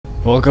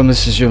Welcome,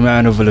 this is your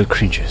man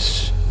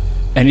OverlordCringus.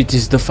 And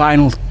it's the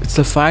final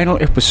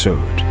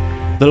episode.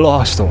 The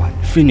last one.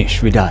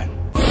 Finished, we're done.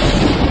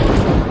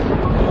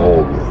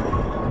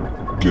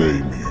 Horror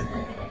gaming.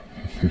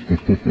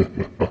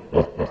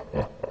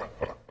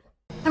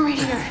 I'm right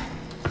here.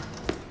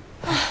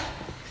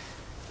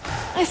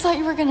 I thought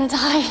you were gonna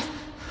die.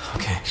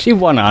 Okay. She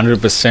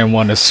 100%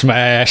 wanna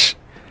smash.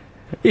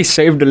 He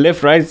saved the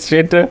left, right,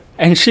 center,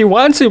 and she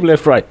wants him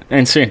left, right,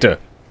 and center.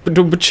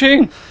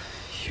 Ba-ching.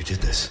 You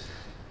did this.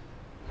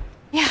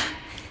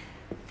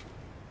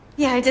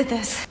 Yeah, I did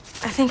this.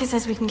 I think it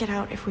says we can get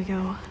out if we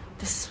go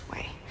this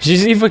way.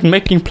 She's even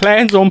making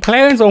plans on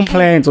plans on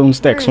plans on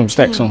stacks on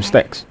stacks on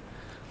stacks.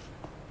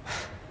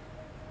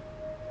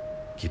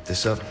 Keep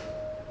this up,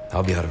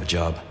 I'll be out of a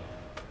job.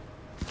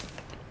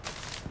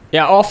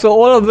 Yeah, after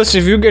all of this,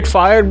 if you get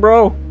fired,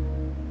 bro.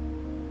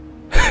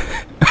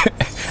 I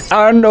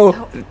don't know.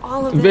 So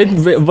all of this,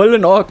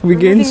 villain arc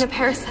begins. removing the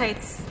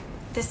parasites.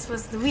 This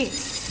was the week.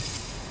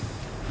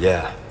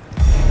 Yeah,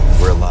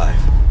 we're alive.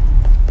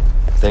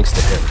 Thanks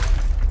to him.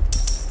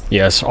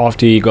 Yes,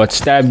 after he got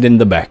stabbed in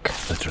the back,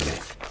 literally.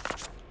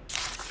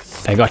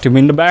 I got him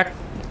in the back.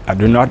 I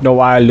do not know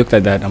why I looked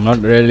at that. I'm not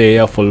really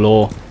here for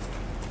lore.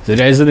 The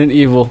Resident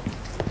Evil.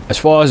 As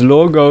far as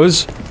lore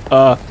goes,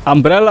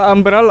 umbrella.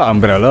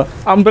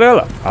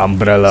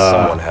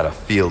 Someone had a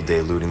field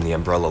day looting the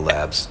Umbrella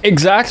Labs.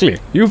 Exactly.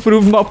 You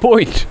proved my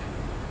point.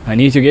 I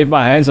need to get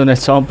my hands on that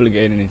sample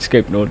again and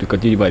escape North to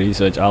continue my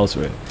research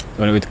elsewhere.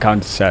 Going with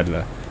Count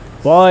Sadler.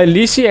 Well, at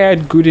least he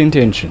had good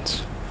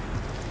intentions.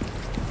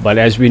 But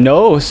as we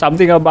know,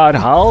 something about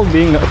Hull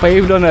being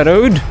paved on a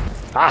road.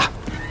 Ah!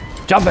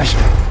 Jumpers!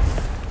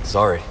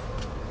 Sorry.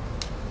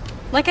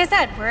 Like I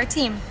said, we're a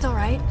team. It's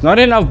alright. Not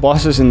enough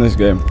bosses in this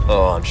game.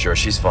 Oh, I'm sure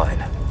she's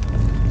fine.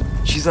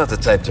 She's not the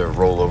type to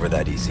roll over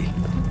that easy.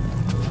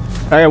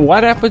 Hey,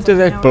 what happened to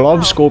that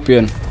blob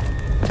scorpion?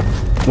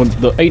 With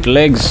the 8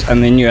 legs,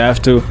 and then you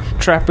have to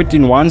trap it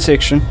in one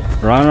section,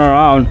 run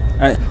around.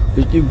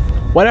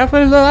 What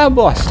happened to that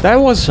boss? That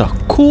was a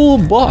cool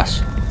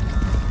boss.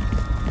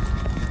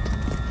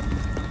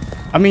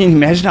 I mean,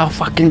 imagine how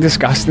fucking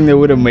disgusting they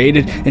would have made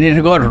it, and then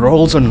it got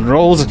rolls on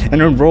rolls,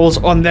 and then rolls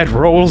on that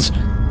rolls.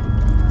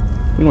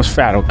 It was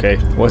fat, okay.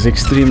 It was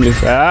extremely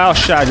fat. Oh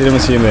shit, I didn't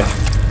even see him there.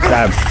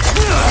 Damn.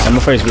 I'm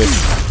a face blade.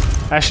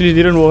 Ashley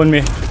didn't warn me.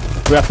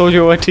 I thought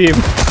you were a team.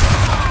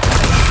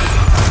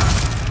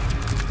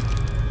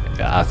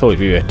 Yeah, I thought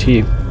we were a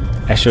team.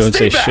 Ashley don't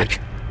say shit.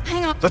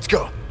 Hang on. Let's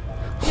go.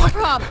 No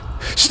prob.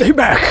 Stay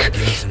back!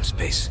 Give me some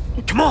space.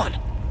 Come on!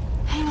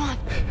 Hang on.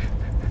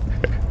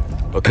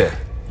 Okay,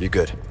 you're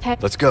good. Hey.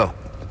 Let's go.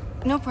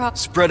 No prob.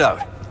 Spread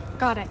out.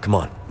 Got it. Come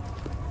on.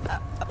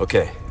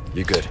 Okay,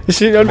 you're good. You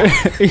see, he's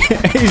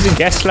a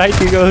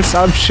gaslighting or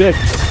some shit.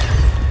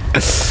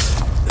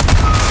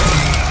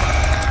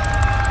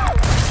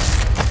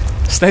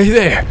 Stay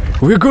there.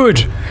 We're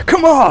good.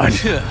 Come on.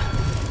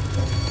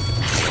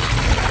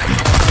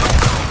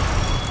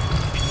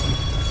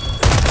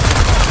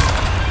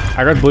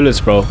 I got bullets,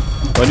 bro.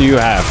 What do you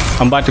have?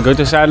 I'm about to go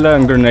to Sadler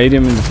and grenade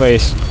him in the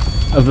face.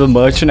 Of the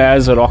merchant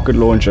has a rocket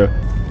launcher.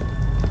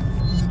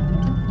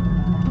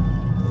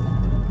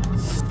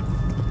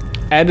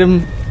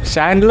 Adam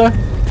Sandler?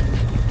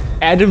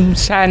 Adam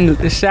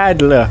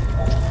Sadler.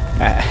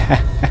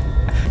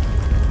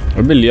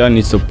 Maybe Leon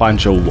needs to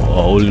punch a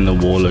hole in the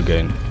wall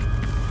again.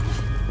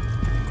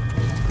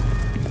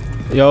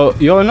 Yo,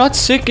 you're not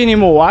sick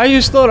anymore. Why are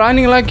you still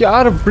running like you're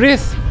out of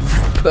breath?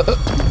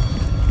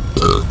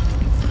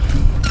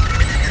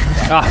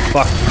 Ah,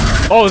 fuck.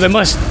 Oh, they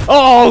must.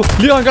 Oh,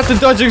 Leon got the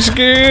dodging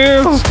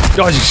skills.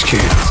 Dodging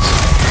skills.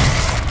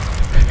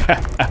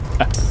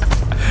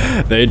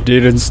 They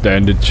didn't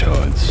stand a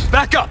chance.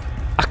 Back up!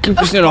 I keep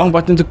pressing the wrong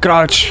button to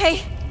crouch.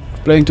 Hey.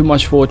 Playing too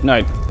much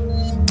Fortnite.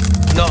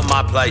 Not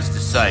my place to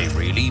say,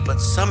 really, but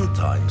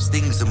sometimes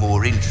things are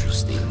more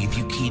interesting if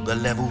you keep a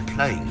level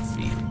playing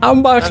field. I'm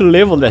about to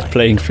level that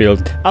playing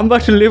field. I'm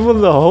about to level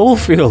the whole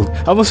field.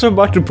 I'm also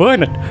about to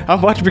burn it. I'm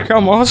about to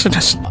become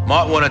arsonist.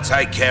 Might want to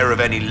take care of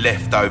any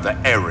leftover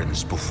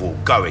errands before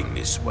going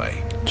this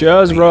way.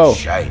 Cheers, bro.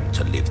 Shame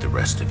to live the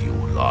rest of your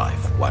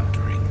life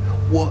wondering,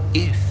 what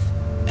if?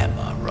 Am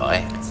I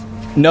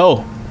right?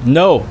 No,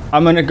 no.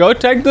 I'm gonna go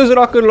take this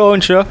rocket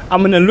launcher.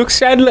 I'm gonna look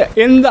Sadler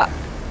in the...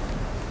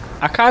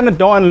 I kinda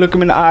don't wanna look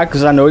him in the eye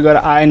because I know he got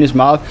an eye in his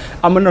mouth.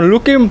 I'm gonna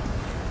look him...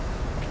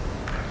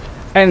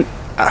 And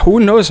who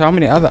knows how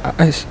many other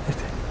eyes...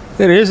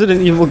 The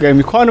Resident Evil game,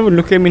 you can't even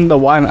look him in the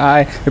one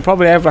eye. They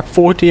probably have like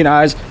 14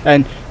 eyes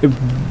and...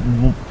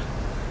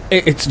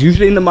 It's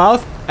usually in the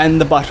mouth and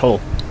the butthole.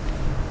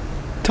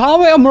 Tell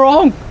me I'm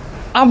wrong.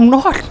 I'm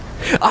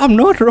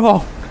not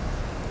wrong.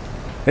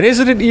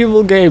 Resident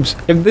Evil games,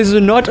 if there's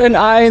not an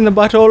eye in the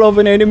butthole of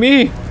an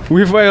enemy,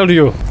 we failed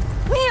you.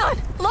 Leon,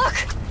 look.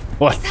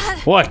 What?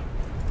 What?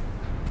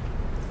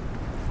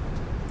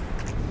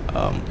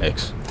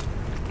 X.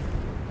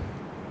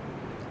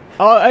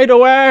 Oh, either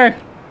way.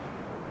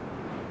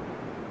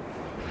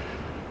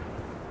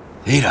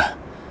 Ada.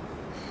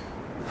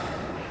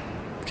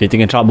 Getting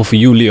in trouble for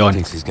you, Leon.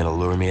 Thinks he's gonna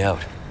lure me out.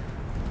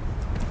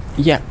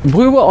 Yeah,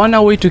 we were on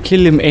our way to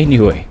kill him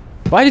anyway.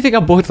 Why do you think I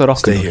bought the rocket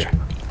Stay launcher? here.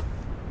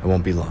 I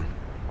won't be long.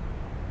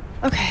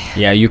 Okay.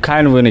 Yeah, you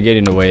kind of gonna get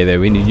in the way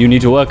there. You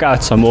need to work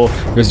out some more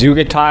because you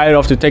get tired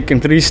after taking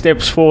 3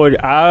 steps forward.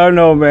 I don't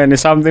know, man.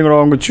 There's something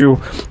wrong with you.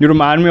 You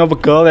remind me of a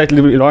girl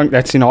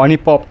that's in Honey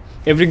Pop.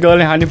 Every girl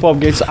in Honey Pop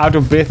gets out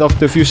of breath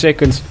after a few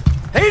seconds.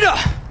 Ada!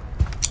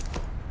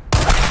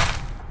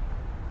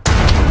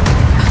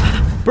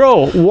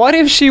 Bro, what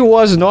if she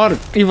was not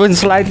even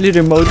slightly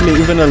remotely,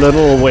 even a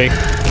little awake?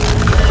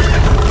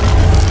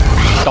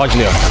 Dodge,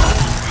 Leo.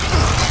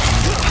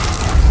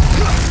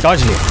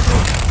 Dodge, Leo.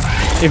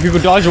 If you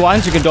could dodge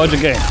once, you can dodge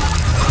again.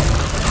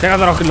 Take out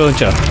the rocket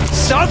launcher.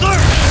 Sadler!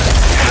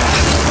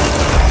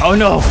 Oh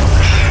no!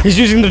 He's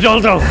using the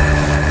dildo!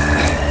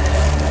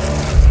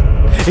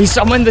 He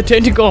summoned the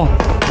tentacle!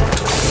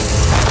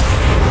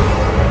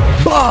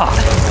 Bah!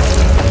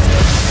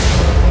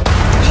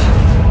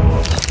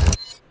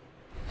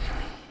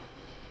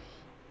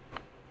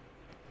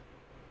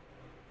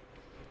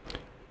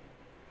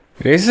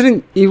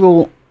 Resident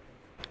Evil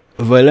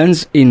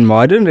villains in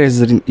modern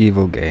Resident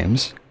Evil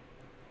games,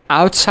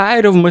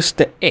 outside of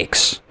Mr.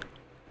 X,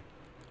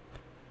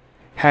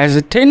 has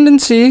a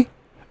tendency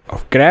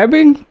of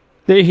grabbing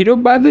the hero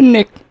by the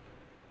neck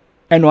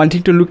and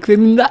wanting to look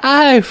them in the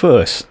eye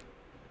first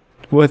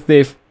with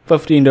their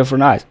 15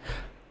 different eyes.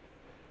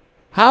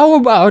 How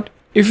about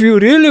if you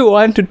really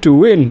wanted to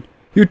win,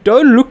 you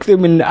don't look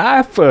them in the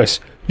eye first.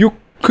 You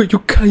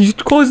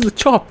cause the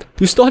chop.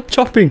 You start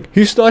chopping.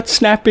 You start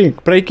snapping,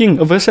 breaking,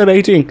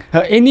 eviscerating.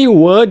 Any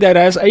word that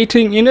has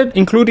hating in it,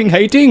 including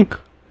hating.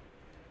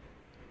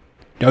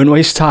 Don't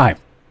waste time.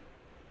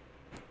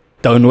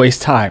 Don't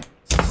waste time.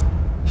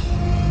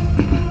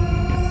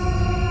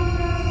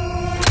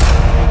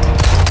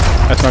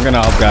 That's not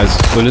gonna help, guys.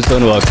 Bullets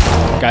don't work.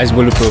 Guys,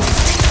 bulletproof.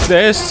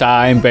 This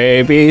time,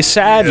 baby,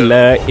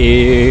 Sadler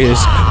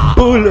is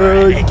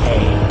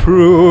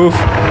bulletproof.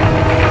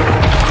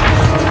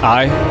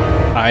 Eye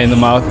in the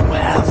mouth.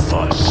 Well,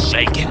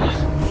 forsaken.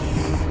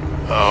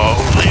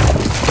 Holy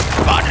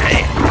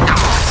body.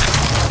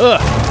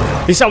 Ugh!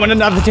 He summoned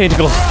another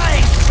tentacle.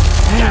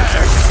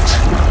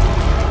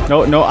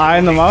 No eye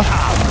in the mouth.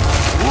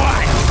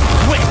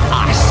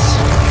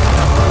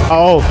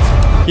 Oh,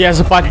 he has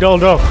a fat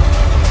dildo.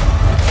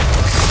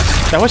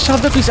 That was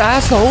shoved up his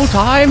ass the whole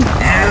time.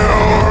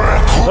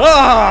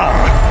 Ah!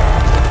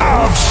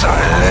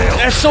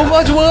 That's so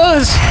much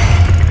worse.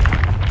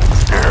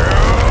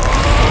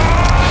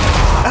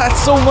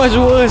 That's so much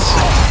worse.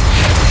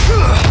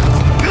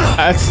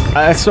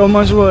 That's so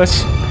much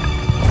worse.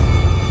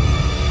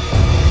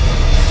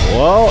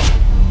 Well,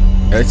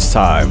 it's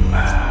time.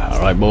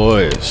 Alright,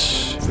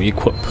 boys. We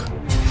equip.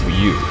 We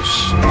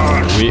use.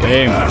 We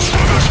aim.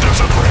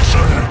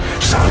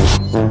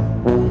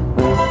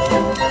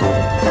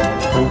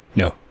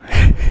 No.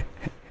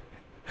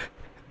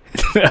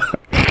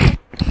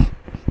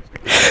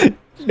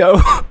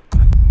 No.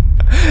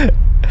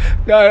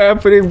 Not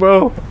happening,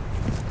 bro.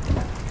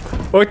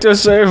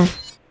 Autosave.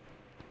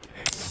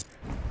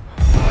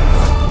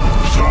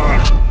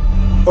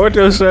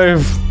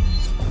 Autosave.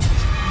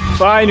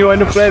 Fine, you want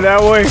to play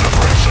that way?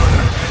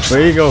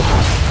 There you go.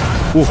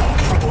 Ooh.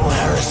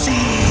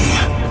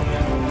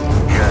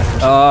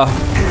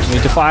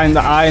 Need to find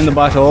the eye in the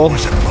butthole.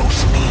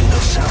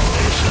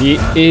 He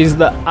is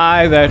the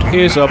eye that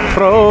is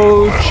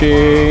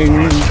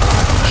approaching.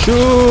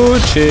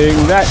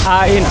 Shooting that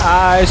eye in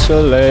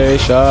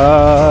isolation.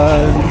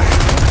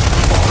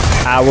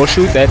 I will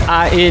shoot that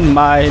eye in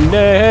my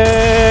name.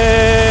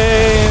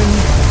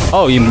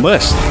 Oh, you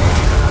missed.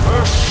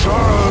 The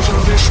sorrows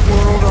of this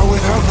world are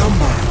without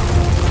number.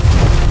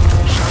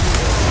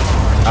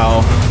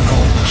 Oh.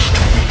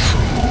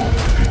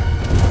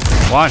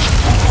 One.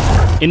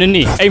 In the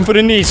knee. Aim for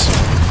the knees.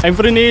 Aim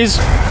for the knees.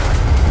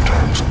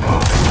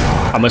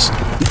 I must.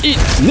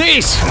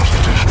 Knees!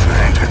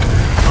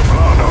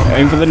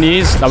 Aim for the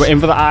knees. Now we aim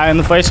for the eye in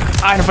the face.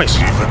 Eye in the face.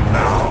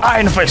 Eye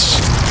in the face.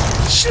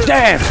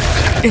 Stab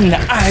in the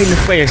eye in the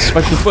face.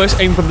 But you first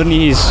aim for the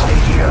knees.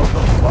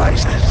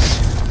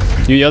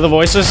 You hear the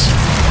voices?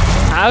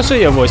 I also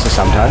hear voices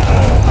sometimes.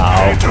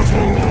 Ow.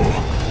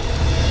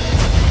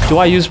 Do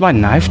I use my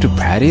knife to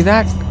parry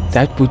that?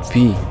 That would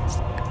be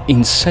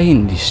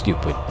insanely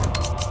stupid.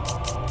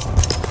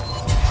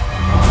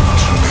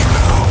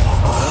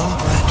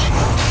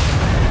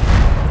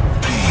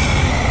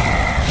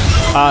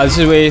 This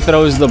is where he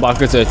throws the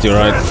buckets at you,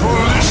 right?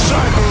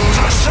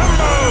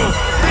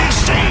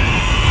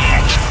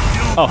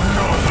 Oh.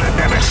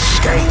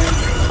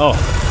 Oh.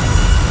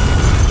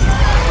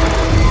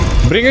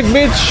 Bring it,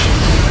 bitch!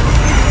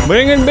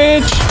 Bring it,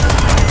 bitch!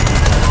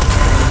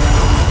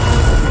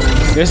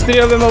 There's 3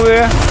 of them over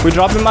there. We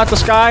drop them out the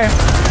sky.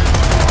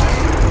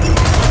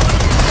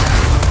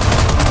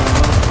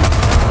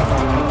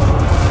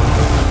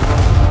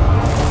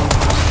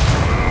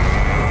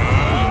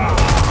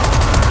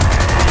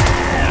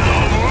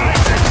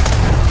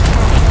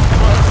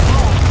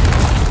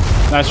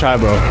 Nice try,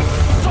 bro.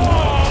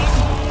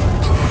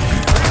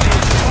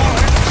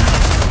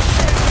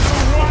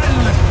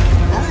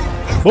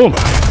 Boom.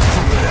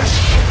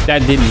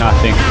 That did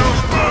nothing.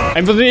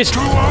 Aim for this.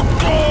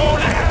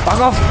 Fuck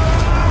off.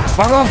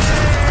 Fuck off.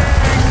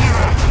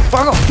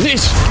 Fuck off.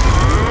 This.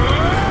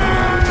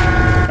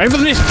 Aim for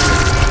this.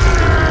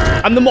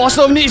 I'm the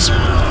master of this.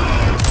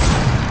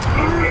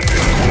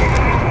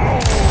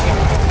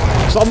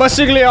 Stop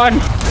messing,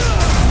 Leon.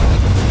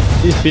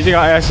 He's beating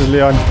our asses,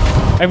 Leon.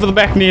 Aim for the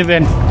back knee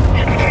then.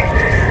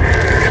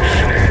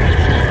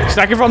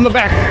 Stack it from the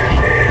back.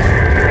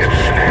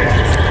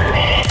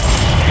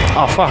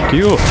 Oh, fuck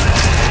you.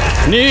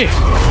 Knee.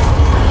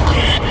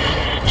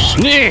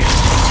 Knee.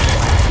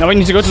 Now we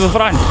need to go to the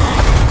front.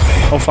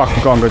 Oh, fuck.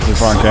 We can't go to the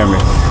front, can we?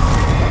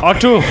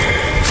 R2.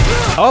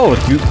 Oh,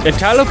 it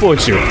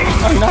teleports you.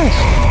 Oh, nice.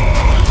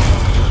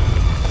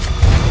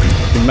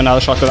 Give him another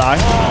shot to the eye.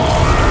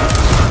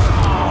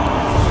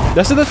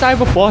 Those are the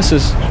type of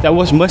bosses that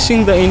was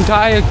missing the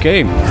entire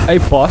game. A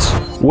boss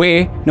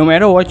where no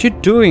matter what you're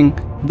doing,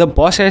 the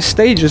boss has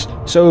stages.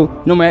 So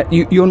no matter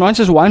you're not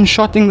just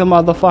one-shotting the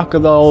motherfucker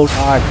the whole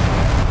time.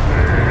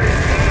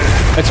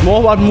 It's more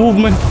about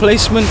movement,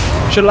 placement,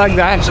 shit like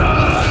that.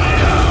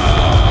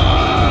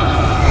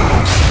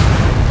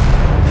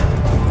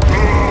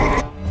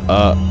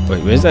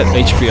 Wait, where's that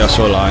HP I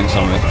saw lying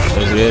somewhere?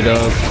 There's red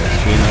up,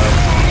 green up.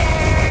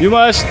 You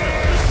must!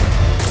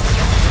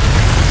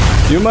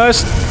 You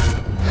must!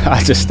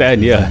 I just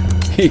stand here.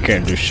 He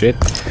can't do shit.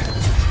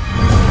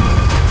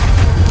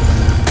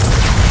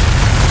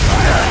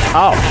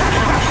 Ow!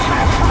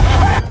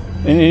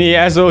 And he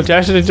has the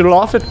audacity to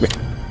laugh at me.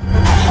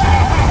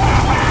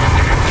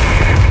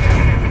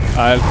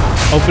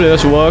 Hopefully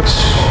this works.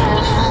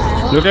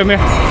 Look at me.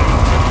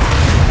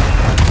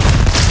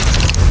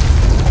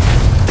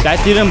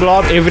 That didn't blow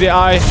up every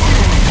eye.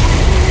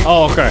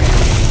 Oh, okay.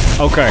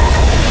 Okay.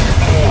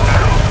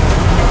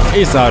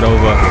 It's not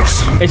over.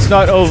 It's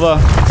not over.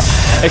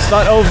 It's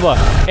not over.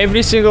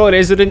 Every single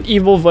Resident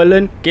Evil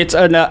villain gets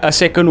a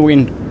second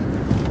win.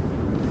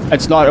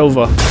 It's not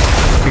over.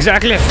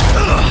 Exactly.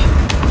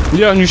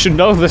 Yeah, you should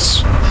know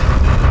this.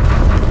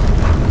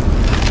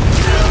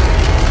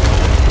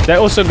 They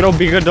also grow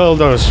bigger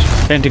dildos,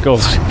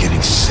 tentacles,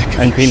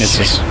 and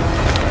penises.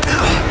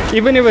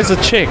 Even if it's a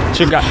chick,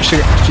 she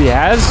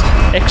has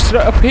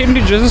extra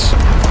appendages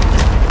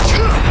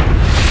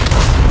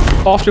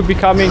after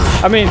becoming.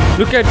 I mean,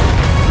 look at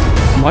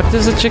what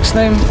is the chick's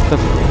name? The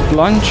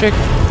blonde chick.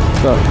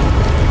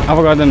 I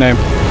forgot the name.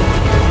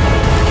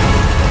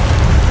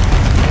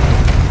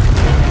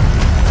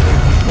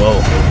 Whoa!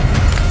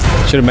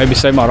 Should have maybe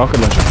saved my rocket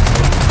launcher.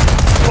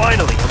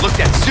 Finally, a look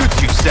that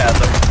suits you,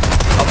 Sadler.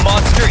 A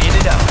monster in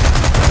and out.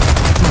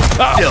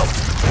 Ah. Still,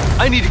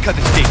 I need to cut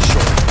this date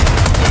short.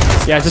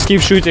 Yeah, just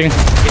keep shooting.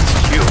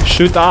 It's huge.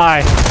 Shoot the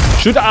eye.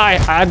 Shoot the eye.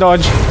 I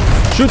dodge.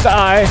 Shoot the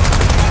eye.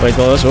 Wait,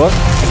 will this work?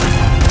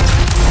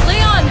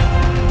 Leon!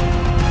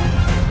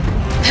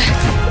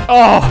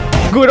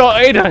 Oh, good old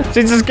Ada.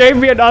 She just gave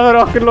me another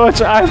rocket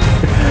launcher.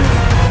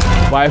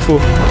 Waifu.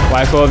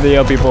 Waifu of the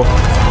year, people.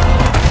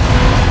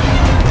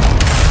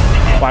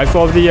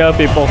 Waifu of the year,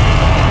 people.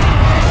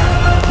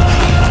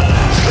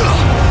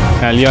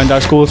 Now, Leon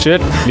does cool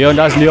shit. Leon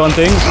does Leon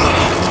things.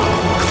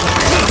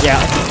 Yeah.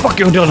 Fuck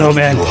you, dildo,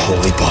 man. A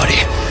holy body.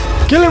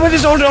 Kill him with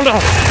his own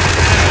dildo.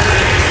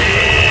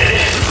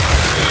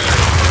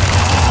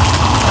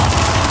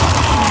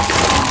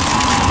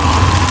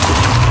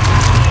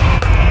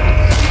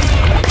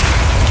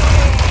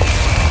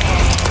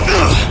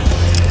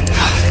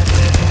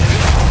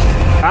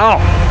 Ow.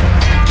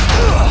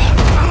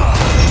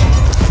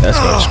 That's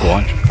got a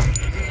squanch.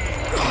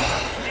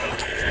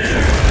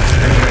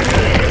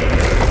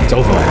 It's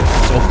over.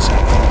 It's over, Sam.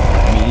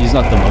 I mean, he's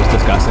not the most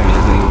disgusting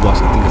Resident Evil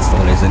boss. I think it's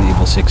still Resident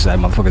Evil 6. That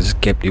motherfucker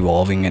just kept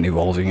evolving and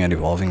evolving and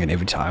evolving, and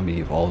every time he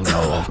evolved and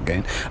evolved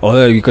again.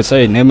 Although you could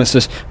say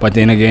Nemesis, but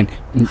then again,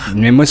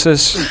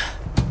 Nemesis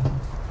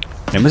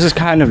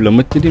kind of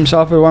limited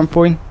himself at one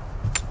point.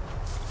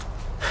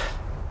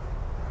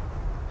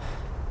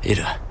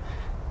 Ada,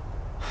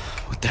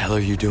 what the hell are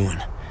you doing?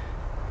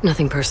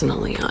 Nothing personal,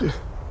 Leon.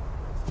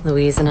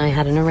 Louise and I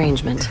had an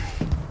arrangement.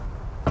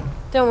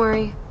 Don't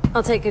worry,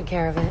 I'll take good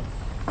care of it.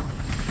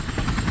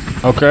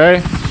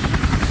 Okay.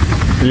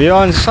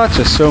 Leon's such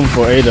a sim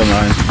for Ada,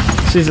 man.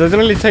 She's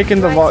literally taking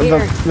the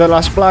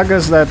Las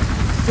Plagas that...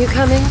 You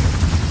coming?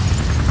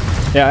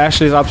 Yeah,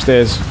 Ashley's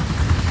upstairs.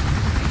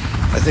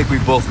 I think we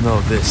both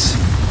know this.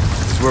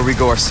 This is where we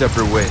go our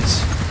separate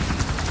ways.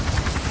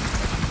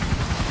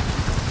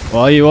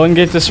 Well, you won't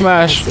get to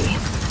smash.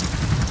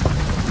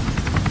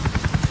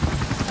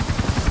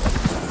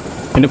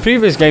 In the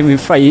previous game,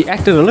 he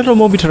acted a little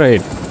more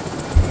betrayed.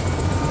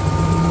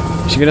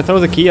 Is she gonna throw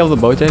the key of the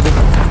boat at him?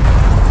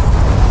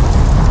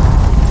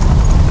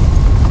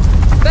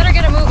 Better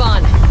get a move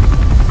on.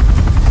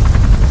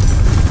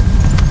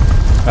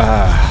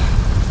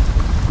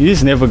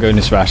 He's never going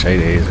to smash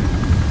Ada, is he?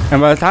 And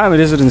by the time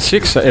Resident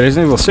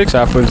Evil 6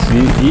 happens,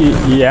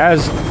 he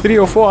has 3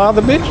 or 4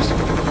 other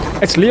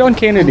bitches. It's Leon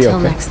Kennedy. Until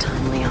okay? next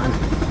time, Leon.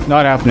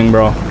 Not happening,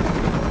 bro.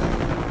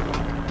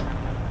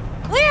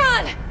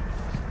 Leon!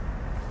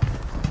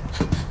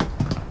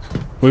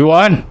 We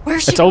won.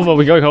 Where's she It's over.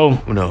 We're going home.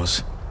 Who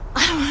knows?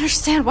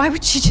 understand. Why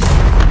would she just...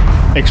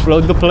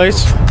 Explode the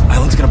place?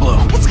 Island's gonna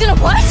blow. It's gonna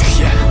what?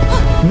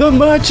 Yeah. The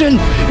merchant!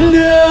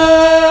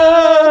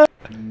 No!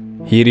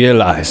 He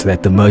realized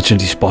that the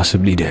merchant is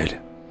possibly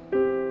dead.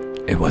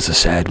 It was a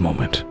sad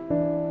moment.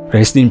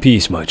 Rest in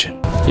peace,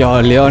 merchant. Yo,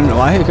 Leon,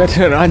 why you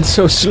gotta run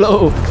so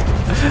slow?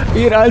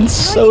 He runs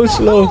so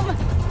slow.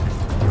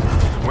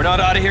 We're not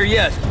out of here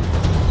yet.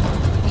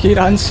 He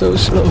runs so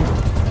slow.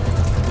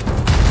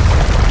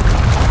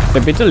 They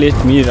better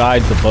let me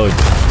ride the boat.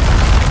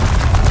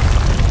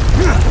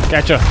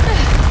 Catch her.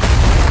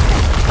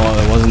 Oh,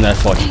 that wasn't that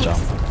far to jump.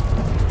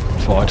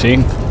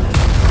 Farting.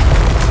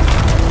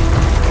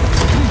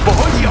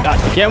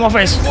 Get him off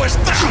face!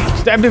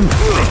 Stab him!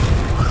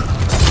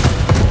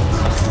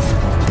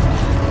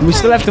 We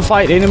still have to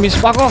fight enemies.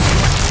 Fuck off!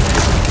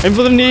 Aim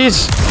for the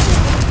knees!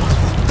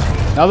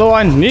 Another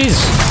one, knees!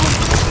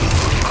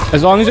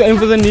 As long as you aim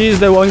for the knees,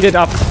 they won't get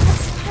up.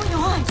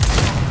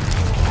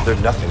 They're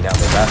nothing now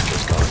their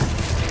master's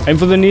gone. Aim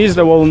for the knees,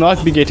 they will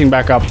not be getting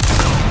back up.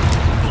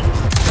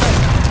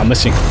 I'm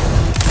missing.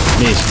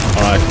 Knees,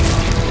 alright.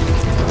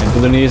 Aim for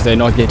the knees, they're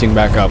not getting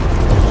back up.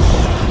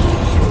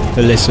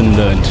 The lesson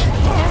learned.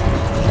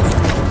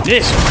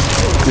 This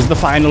is the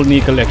final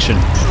knee collection.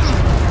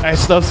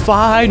 It's the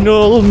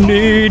final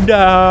knee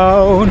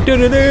down. Do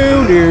do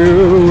do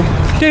do.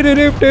 Do do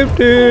do do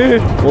do.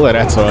 Oh,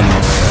 that's on.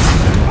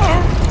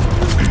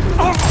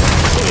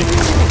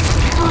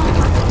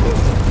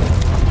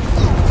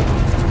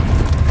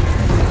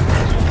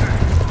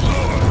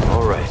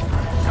 All right.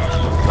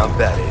 Not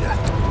bad, Ada.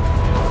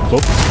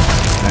 Whoop.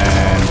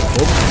 And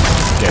whoop.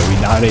 Okay, we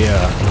not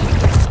here.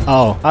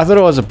 Oh, I thought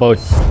it was a boat.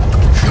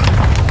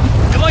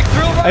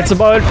 It's a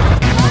boat.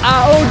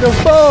 Out the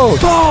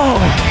boat.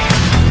 Boat.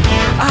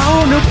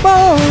 Out the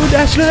boat,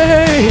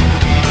 Ashley.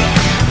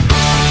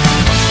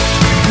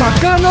 My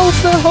gun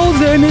also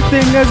holds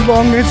anything as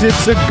long as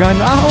it's a gun.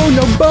 Out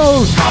the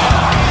boat.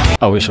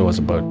 I wish it was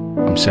a boat.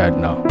 I'm sad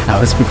now. I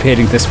was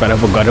preparing this, but I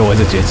forgot it was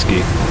a jet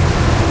ski.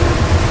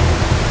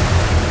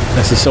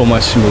 This is so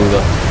much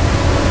smoother.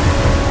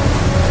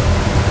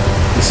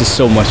 This is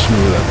so much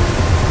smoother.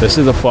 This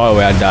is the part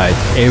where I died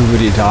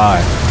every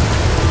time.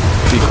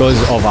 Because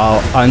of how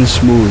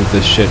unsmooth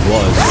this shit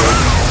was.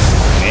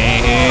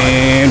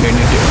 And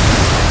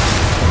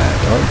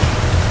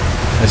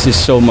this is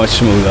so much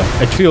smoother.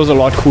 It feels a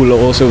lot cooler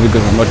also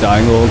because I'm not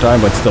dying the whole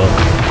time, but still.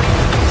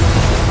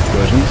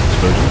 Explosions,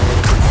 explosions.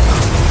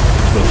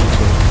 Explosions,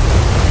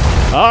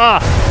 explosions. Ah!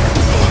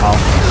 Ow.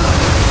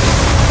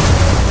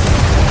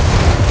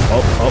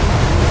 Oh, oh.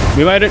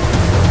 We made it.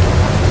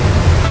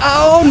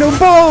 Oh, no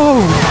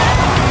boat!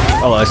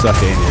 Oh, that's not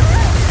the end yet.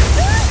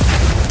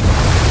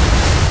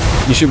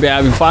 You should be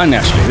having fun,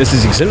 Ashley. This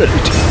is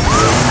exhilarating.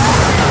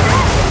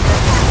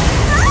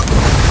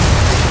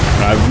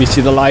 Right, we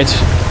see the light.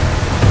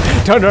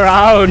 Turn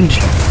around.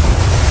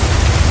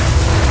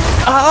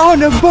 Oh,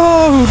 the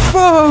boat!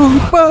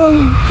 Boat!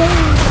 Boat!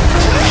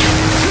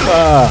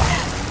 Boat!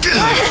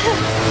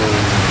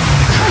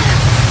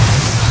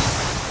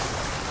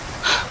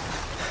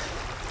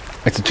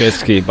 It's a jet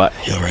ski, but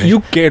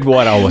you get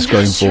what I was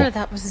going for. Sure,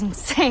 that was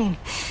insane.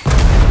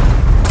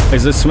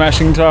 Is it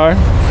smashing time?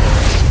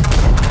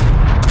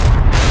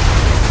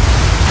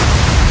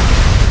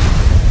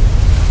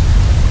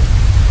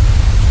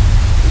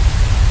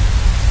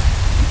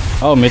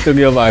 Oh, Metal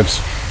Gear vibes.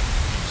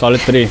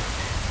 Solid 3.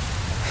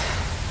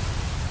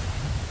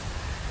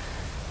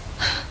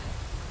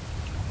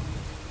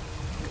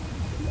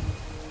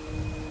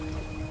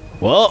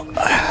 Well,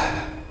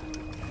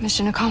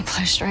 Mission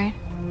accomplished, right?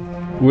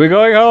 we're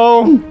going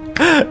home.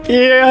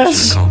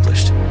 Yes.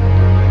 Accomplished.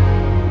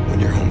 When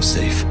you're home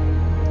safe.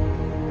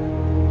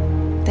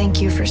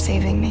 Thank you for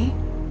saving me.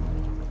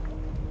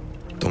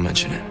 Don't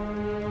mention it.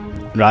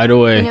 Right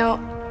away. You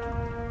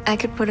know, I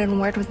could put in a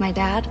word with my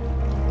dad.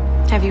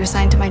 Have you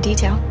assigned to my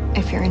detail,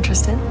 if you're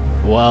interested?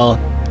 Well,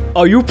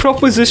 are you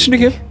propositioning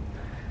him?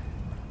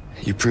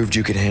 You proved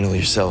you could handle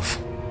yourself.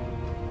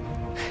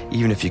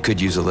 Even if you could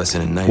use a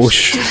lesson in knives.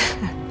 Whoosh.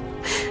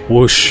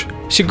 Whoosh.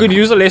 She could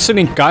use a lesson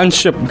in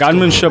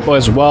gunmanship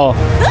as well.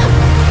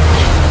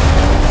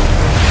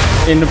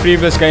 In the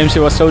previous game, she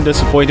was so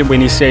disappointed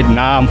when he said,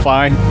 nah, I'm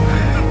fine.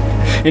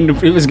 In the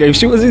previous game,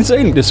 she was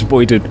insanely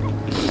disappointed.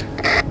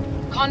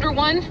 Condor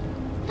 1?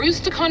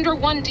 Rooster Condor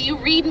 1, do you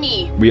read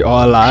me? We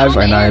are alive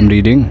and I am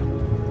reading.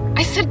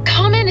 I said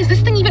come in, is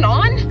this thing even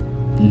on?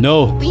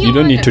 No, Leon. you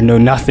don't need to know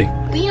nothing.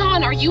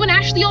 Leon, are you and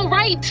Ashley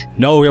alright?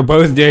 No, we're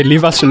both dead.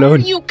 Leave us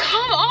alone. You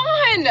come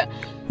on!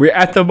 We're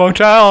at the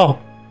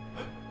motel.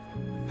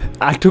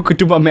 I took her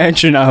to my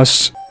mansion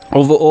house.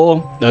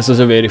 Overall, this is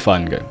a very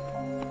fun game.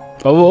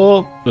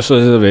 Overall, this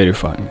was a very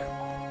fun game.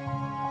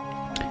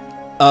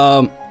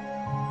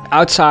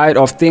 Outside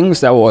of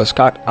things that was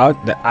cut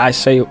out that I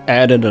say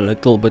added a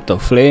little bit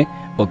of flair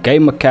or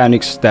game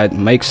mechanics that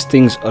makes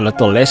things a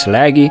little less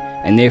laggy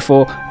and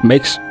therefore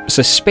makes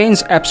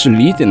suspense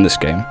obsolete in this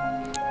game,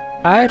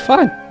 I had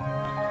fun.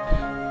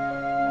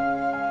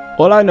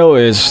 All I know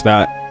is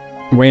that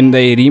when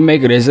they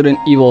remake Resident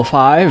Evil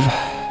 5,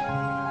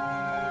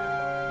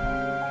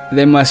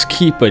 they must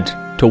keep it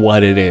to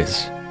what it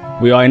is.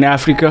 We are in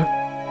Africa.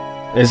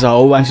 There's a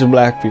whole bunch of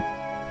black people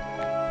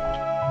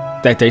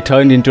that they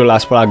turned into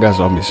Las Plagas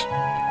zombies.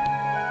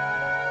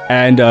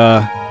 And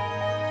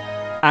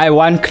I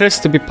want Chris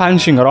to be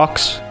punching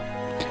rocks.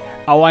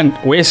 I want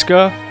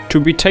Wesker to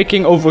be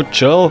taking over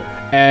Jill.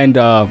 And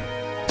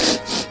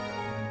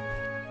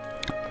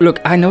look,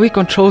 I know he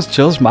controls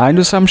Jill's mind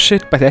or some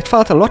shit, but that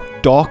felt a lot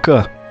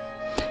darker.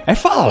 It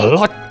felt a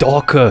lot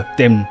darker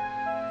than...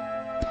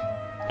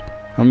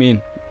 I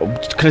mean,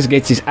 Chris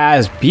gets his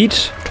ass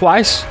beat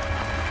twice.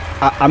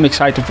 I'm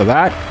excited for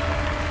that.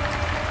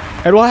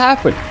 And what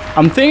happened?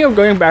 I'm thinking of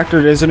going back to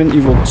Resident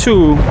Evil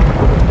 2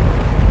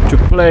 to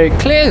play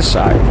Claire's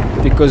side.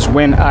 Because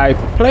when I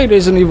played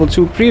Resident Evil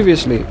 2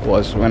 previously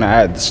was when I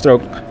had the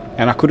stroke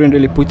and I couldn't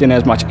really put in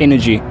as much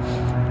energy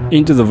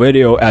into the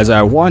video as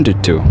I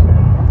wanted to.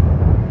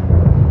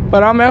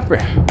 But I'm happy.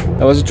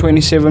 That was a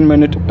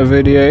 27-minute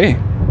video. Eh?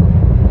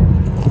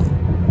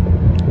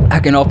 I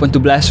can open to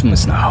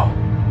Blasphemous now.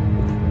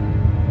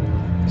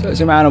 So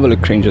it's a man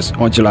OverlordCringus.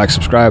 Once you like,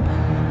 subscribe,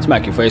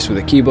 smack your face with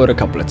the keyboard a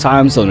couple of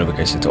times, tell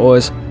notifications to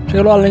always. Check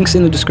out all links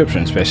in the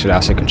description, especially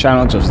our second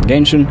channel, just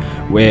Genshin,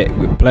 where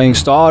we're playing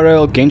Star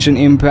Rail, Genshin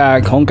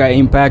Impact, Honkai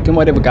Impact, and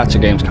whatever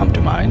gacha games come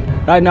to mind.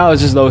 Right now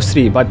it's just those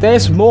three, but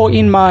there's more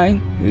in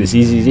mind. There's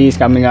ZZZ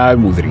coming out,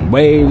 Wuthering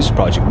Waves,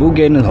 Project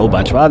Mugen, and a whole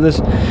bunch of others.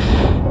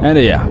 And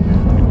yeah,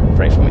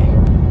 pray for me.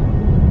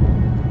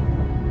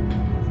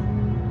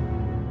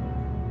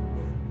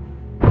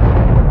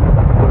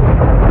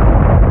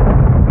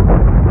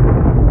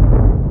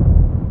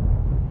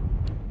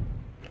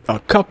 A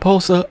cup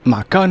holster,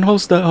 my gun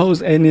holster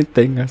holds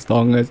anything as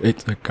long as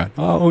it's a gun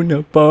on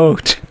a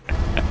boat.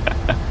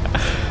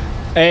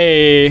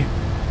 Hey.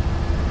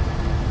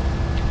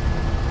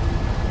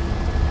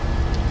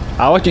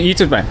 How about you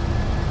eat it, man?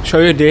 Show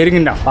you're daring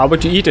enough. How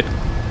about you eat it?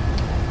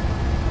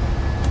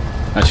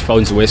 Now she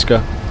phones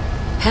Wesker.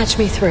 Patch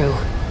me through.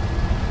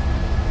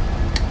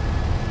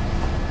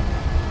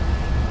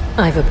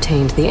 I've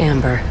obtained the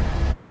amber.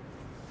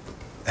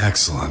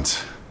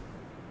 Excellent.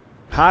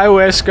 Hi,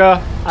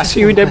 Wesker. I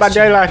see you Dead by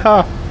Daylight,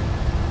 huh?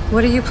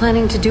 What are you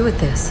planning to do with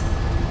this?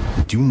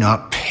 I do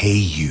not pay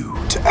you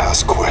to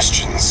ask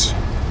questions.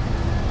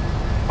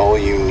 All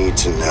you need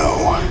to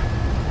know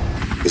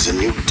is a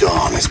new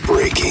dawn is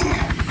breaking.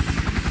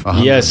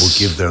 100 Yes.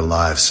 will give their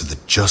lives so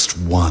that just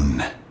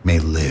one may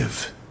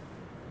live.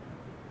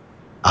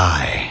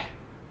 I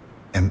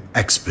am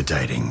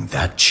expediting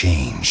that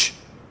change.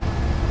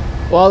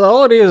 Well, the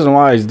whole reason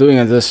why he's doing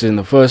this in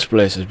the first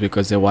place is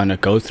because they want to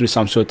go through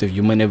some sort of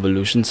human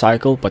evolution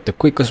cycle. But the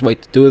quickest way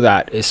to do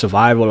that is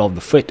survival of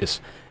the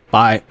fittest,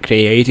 by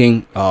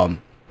creating,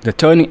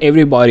 turning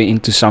everybody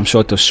into some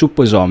sort of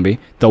super zombie.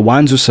 The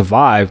ones who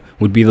survive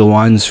would be the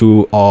ones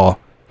who are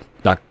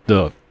like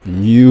the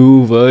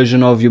new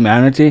version of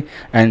humanity.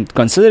 And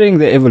considering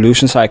the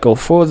evolution cycle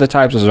for the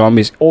types of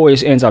zombies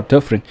always ends up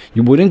different,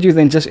 wouldn't you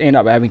then just end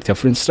up having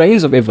different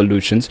strains of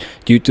evolutions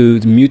due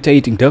to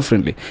mutating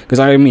differently? Because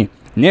I mean,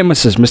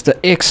 Nemesis, Mr.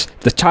 X,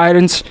 the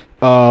Tyrants,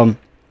 who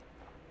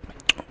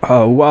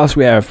else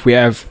we have? We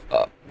have,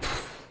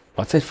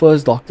 what's that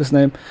first doctor's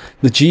name?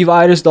 The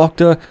G-Virus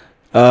Doctor,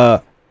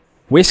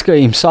 Wesker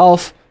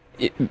himself,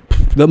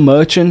 the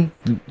Merchant,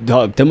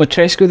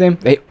 Dimitrescu, them,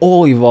 they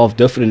all evolve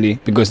differently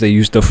because they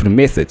use different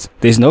methods.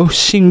 There's no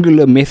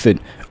singular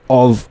method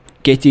of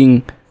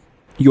getting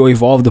your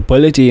evolved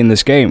ability in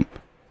this game.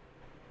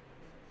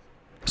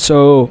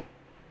 So,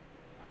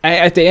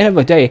 at the end of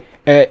the day,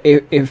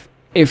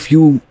 if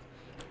your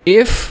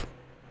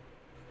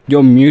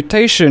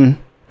mutation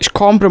is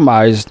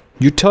compromised,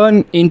 you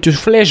turn into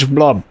flesh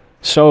blob.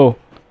 So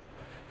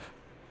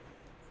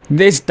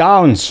there's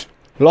downs,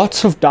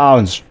 lots of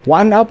downs.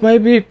 One up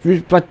maybe,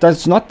 but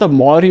that's not the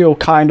Mario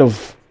kind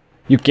of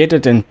you get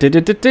it and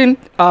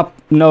up.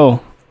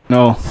 No.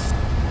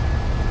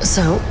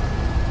 So,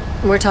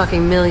 we're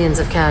talking millions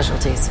of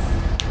casualties.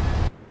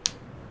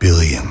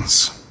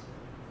 Billions.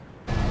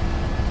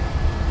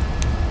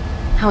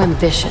 How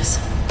ambitious.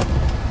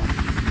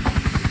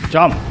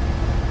 Jump.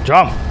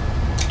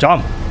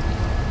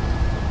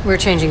 We're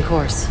changing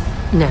course.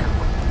 Now.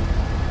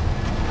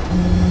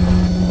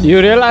 You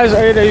realize,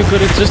 Ada, you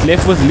could have just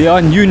left with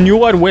Leon. You knew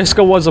what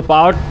Wesker was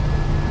about.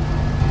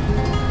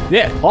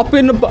 Yeah, hop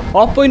in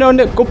on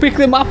it. Go pick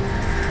them up.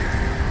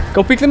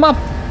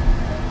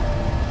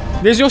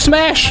 There's your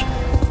smash.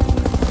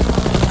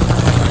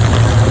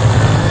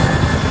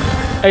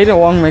 Ada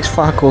Wong makes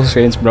fuck all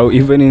sense, bro.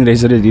 Even in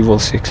Resident Evil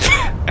 6.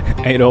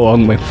 Ada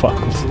Wong makes fuck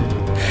all sense.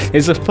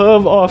 There's a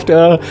perv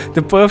after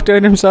the perv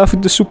turned himself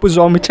into super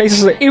zombie,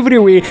 chases her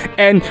everywhere,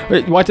 and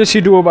what does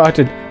she do about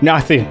it?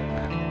 Nothing.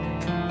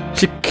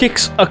 She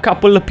kicks a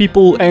couple of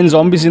people and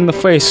zombies in the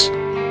face.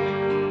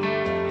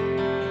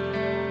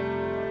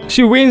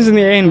 She wins in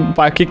the end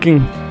by kicking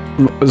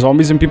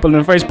zombies and people in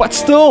the face, but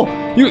still,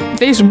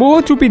 there's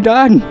more to be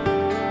done.